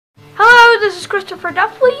this is Christopher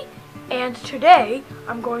Duffley, and today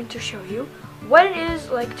I'm going to show you what it is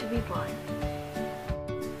like to be blind.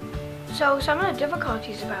 So some of the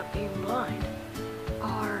difficulties about being blind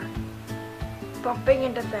are bumping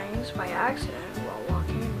into things by accident while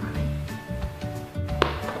walking and running,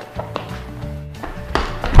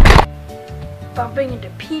 bumping into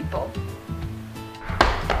people,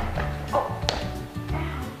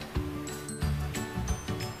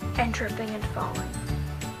 and tripping and falling.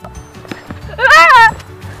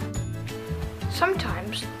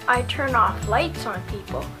 Sometimes I turn off lights on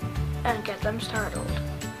people and get them startled.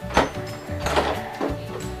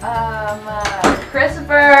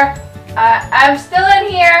 Christopher, I'm still in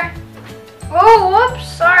here. Oh,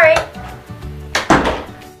 whoops, sorry.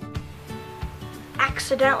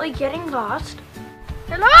 Accidentally getting lost.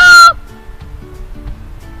 Hello?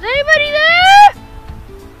 Is anybody there?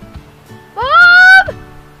 Bob?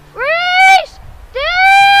 Reese?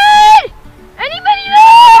 Dad? Anybody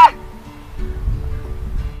there?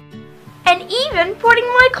 And even putting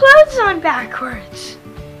my clothes on backwards.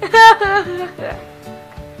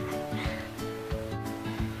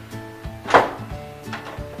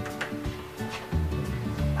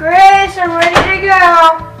 Grace, I'm ready to go.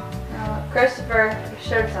 Christopher, your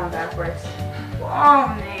shirt's on backwards. Oh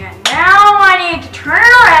man, now I need to turn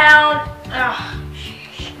it around. Ugh,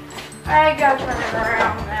 sheesh. I gotta turn it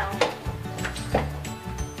around now.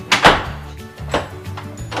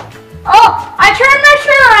 Oh, I turned my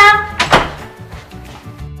shirt around.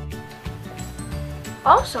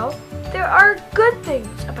 Also, there are good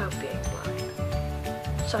things about being blind,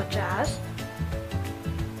 such as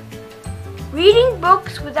reading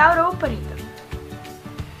books without opening them.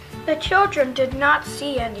 The children did not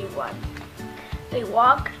see anyone. They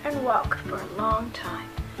walked and walked for a long time.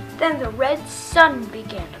 Then the red sun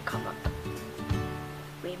began to come up.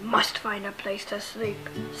 "We must find a place to sleep,"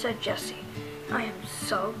 said Jessie. "I am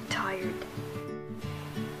so tired."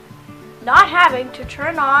 Not having to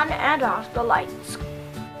turn on and off the lights.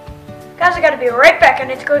 Guys, I gotta be right back. I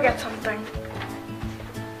need to go get something.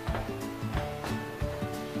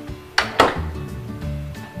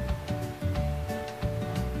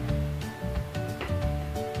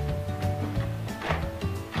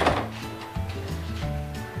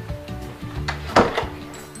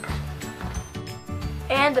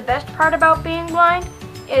 And the best part about being blind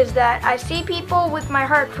is that I see people with my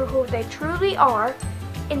heart for who they truly are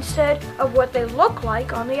instead of what they look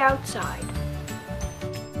like on the outside.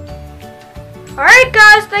 Alright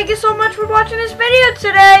guys, thank you so much for watching this video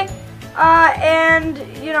today. And,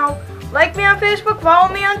 like me on Facebook, follow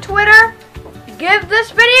me on Twitter, give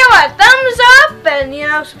this video a thumbs up,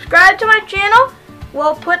 and, subscribe to my channel.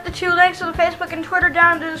 We'll put the 2 links to the Facebook and Twitter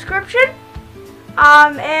down in the description.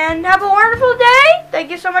 And have a wonderful day. Thank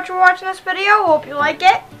you so much for watching this video. Hope you like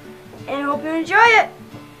it and hope you enjoy it.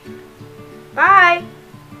 Bye.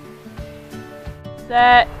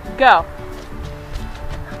 Set, go.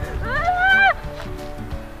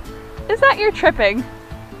 Is that your tripping?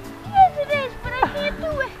 Yes, it is, but I can't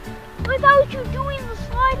do it without you doing the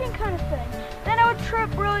sliding kind of thing. Then I would trip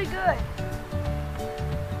really good. Do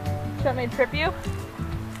you want me to trip you?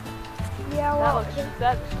 Yeah, well,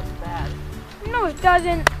 that looks bad. No, it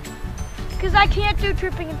doesn't. Because I can't do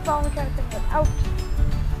tripping and falling kind of thing without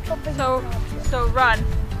something. So run.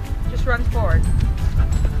 Just run forward.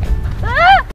 Ah!